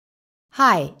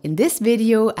Hi, in this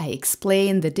video I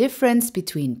explain the difference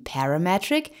between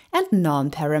parametric and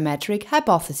non-parametric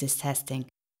hypothesis testing.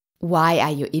 Why are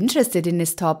you interested in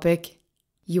this topic?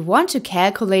 You want to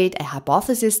calculate a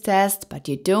hypothesis test, but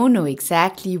you don't know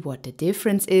exactly what the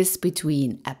difference is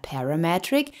between a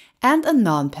parametric and a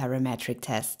non-parametric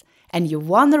test, and you're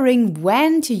wondering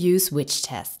when to use which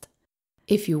test.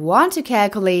 If you want to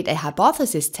calculate a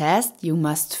hypothesis test, you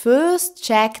must first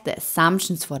check the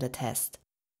assumptions for the test.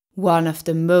 One of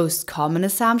the most common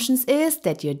assumptions is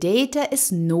that your data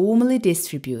is normally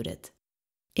distributed.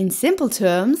 In simple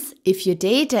terms, if your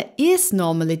data is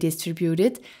normally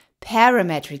distributed,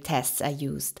 parametric tests are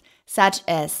used, such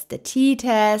as the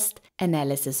t-test,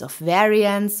 analysis of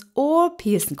variance, or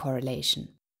Pearson correlation.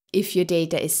 If your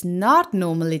data is not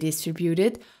normally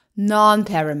distributed,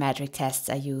 non-parametric tests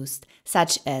are used,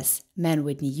 such as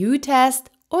Mann-Whitney U test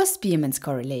or Spearman's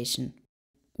correlation.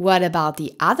 What about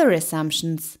the other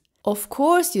assumptions? Of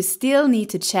course, you still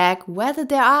need to check whether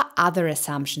there are other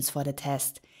assumptions for the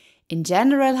test. In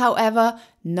general, however,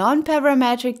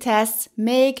 non-parametric tests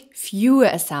make fewer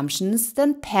assumptions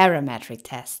than parametric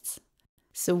tests.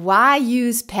 So why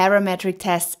use parametric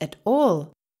tests at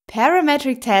all?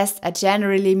 Parametric tests are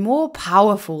generally more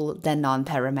powerful than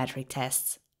non-parametric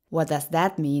tests. What does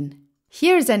that mean?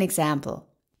 Here's an example.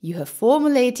 You have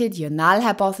formulated your null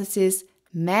hypothesis: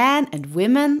 men and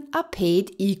women are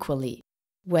paid equally.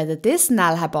 Whether this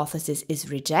null hypothesis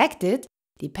is rejected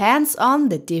depends on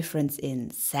the difference in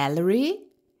salary,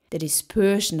 the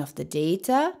dispersion of the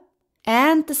data,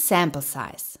 and the sample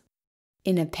size.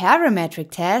 In a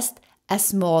parametric test, a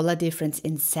smaller difference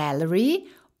in salary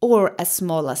or a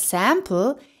smaller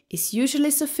sample is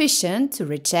usually sufficient to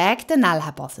reject the null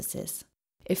hypothesis.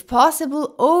 If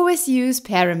possible, always use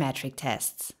parametric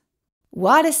tests.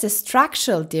 What is the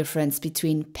structural difference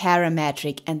between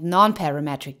parametric and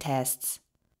non-parametric tests?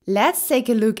 Let's take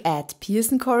a look at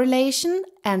Pearson correlation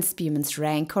and Spearman's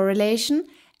rank correlation,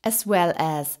 as well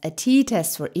as a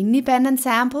t-test for independent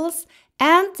samples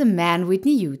and the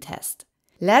Mann-Whitney U test.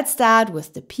 Let's start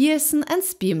with the Pearson and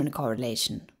Spearman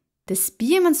correlation. The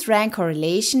Spearman's rank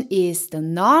correlation is the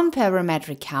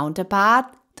non-parametric counterpart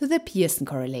to the Pearson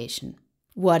correlation.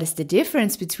 What is the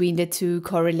difference between the two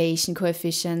correlation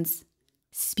coefficients?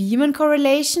 Spearman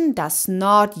correlation does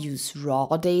not use raw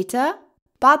data,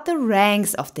 but the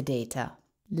ranks of the data.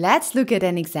 Let's look at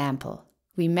an example.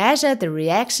 We measure the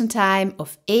reaction time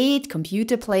of 8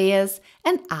 computer players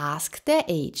and ask their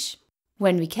age.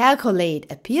 When we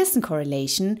calculate a Pearson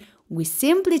correlation, we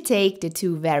simply take the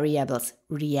two variables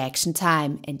reaction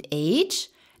time and age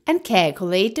and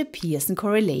calculate the Pearson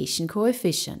correlation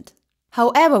coefficient.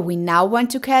 However, we now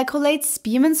want to calculate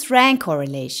Spearman's rank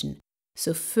correlation.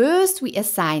 So first we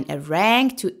assign a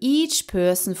rank to each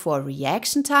person for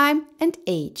reaction time and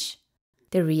age.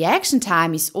 The reaction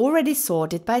time is already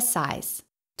sorted by size.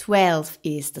 12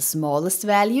 is the smallest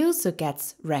value, so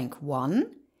gets rank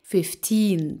 1.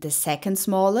 15 the second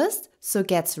smallest, so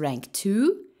gets rank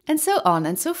 2, and so on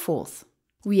and so forth.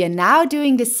 We are now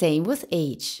doing the same with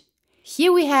age.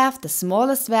 Here we have the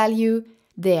smallest value,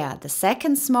 there the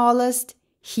second smallest,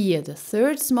 here the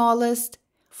third smallest,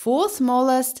 fourth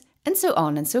smallest, and so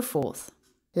on and so forth.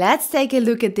 Let's take a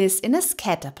look at this in a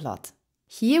scatter plot.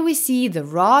 Here we see the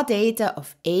raw data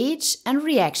of age and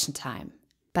reaction time.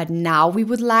 But now we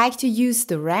would like to use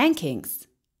the rankings.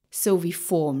 So we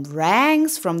form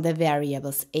ranks from the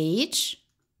variables age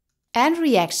and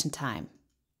reaction time.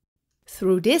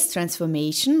 Through this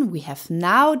transformation, we have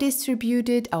now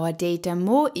distributed our data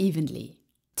more evenly.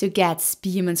 To get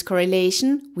Spearman's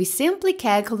correlation, we simply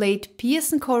calculate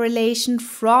Pearson correlation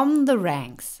from the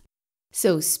ranks.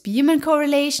 So Spearman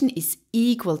correlation is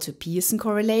equal to Pearson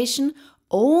correlation,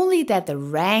 only that the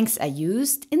ranks are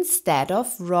used instead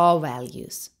of raw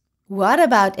values. What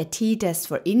about a t-test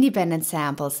for independent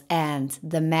samples and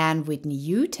the Mann-Whitney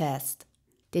U test?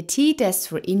 The t-test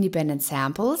for independent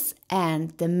samples and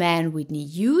the Mann-Whitney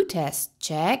U test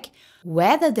check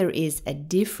whether there is a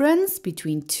difference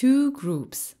between two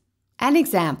groups. An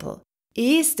example.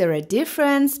 Is there a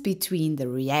difference between the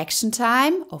reaction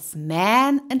time of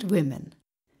men and women?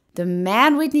 The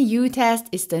Mann-Whitney U test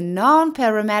is the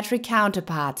non-parametric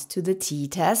counterpart to the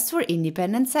t-test for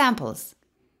independent samples.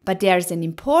 But there is an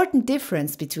important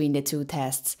difference between the two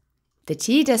tests. The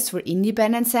t-test for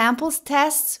independent samples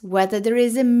tests whether there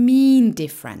is a mean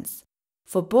difference.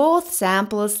 For both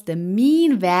samples, the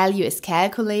mean value is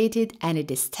calculated and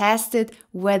it is tested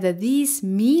whether these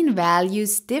mean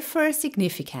values differ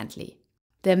significantly.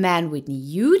 The Mann-Whitney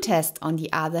U test, on the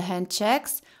other hand,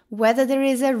 checks whether there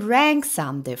is a rank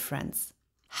sum difference.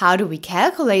 How do we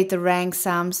calculate the rank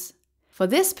sums? For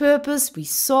this purpose, we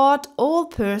sort all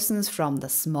persons from the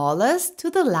smallest to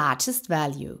the largest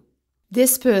value.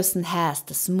 This person has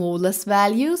the smallest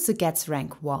value, so gets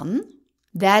rank 1.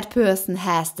 That person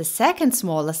has the second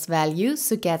smallest value,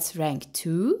 so gets rank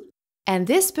 2. And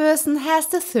this person has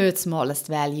the third smallest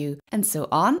value, and so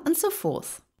on and so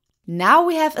forth. Now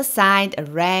we have assigned a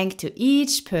rank to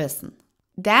each person.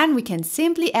 Then we can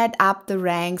simply add up the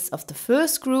ranks of the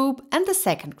first group and the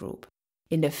second group.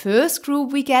 In the first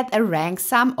group we get a rank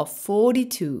sum of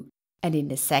 42, and in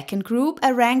the second group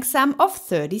a rank sum of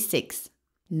 36.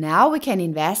 Now we can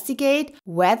investigate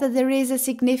whether there is a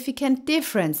significant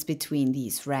difference between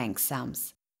these rank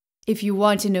sums. If you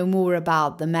want to know more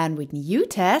about the Mann-Whitney U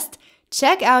test,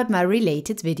 check out my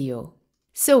related video.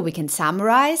 So we can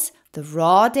summarize: the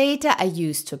raw data are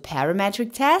used for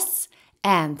parametric tests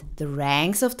and the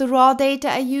ranks of the raw data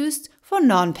are used for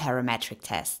non-parametric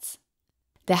tests.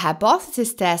 The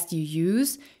hypothesis test you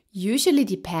use usually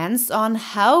depends on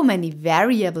how many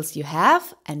variables you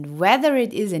have and whether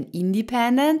it is an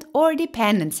independent or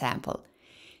dependent sample.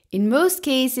 In most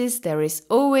cases, there is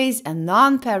always a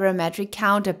non-parametric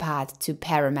counterpart to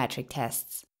parametric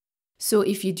tests. So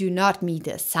if you do not meet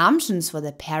the assumptions for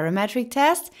the parametric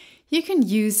test, you can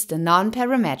use the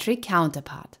non-parametric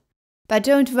counterpart. But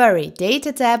don't worry,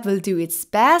 DATAtab will do its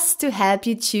best to help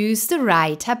you choose the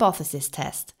right hypothesis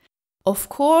test. Of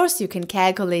course, you can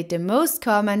calculate the most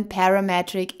common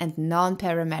parametric and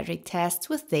non-parametric tests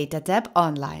with DATAtab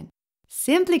online.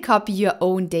 Simply copy your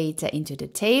own data into the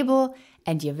table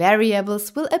and your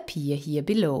variables will appear here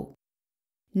below.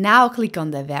 Now click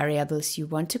on the variables you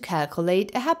want to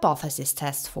calculate a hypothesis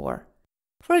test for.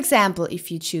 For example, if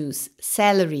you choose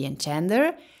salary and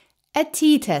gender, a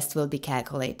t-test will be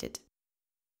calculated.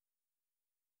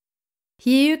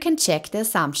 Here you can check the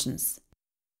assumptions.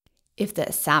 If the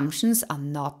assumptions are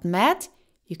not met,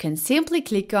 you can simply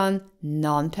click on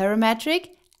non-parametric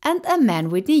and a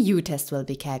Mann-Whitney U test will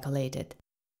be calculated.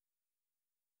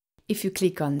 If you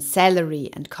click on salary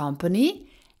and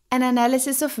company, an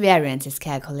analysis of variance is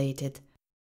calculated.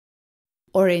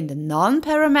 Or in the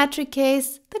non-parametric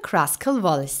case, the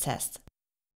Kruskal-Wallis test.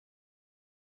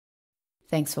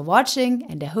 Thanks for watching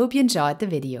and I hope you enjoyed the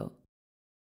video.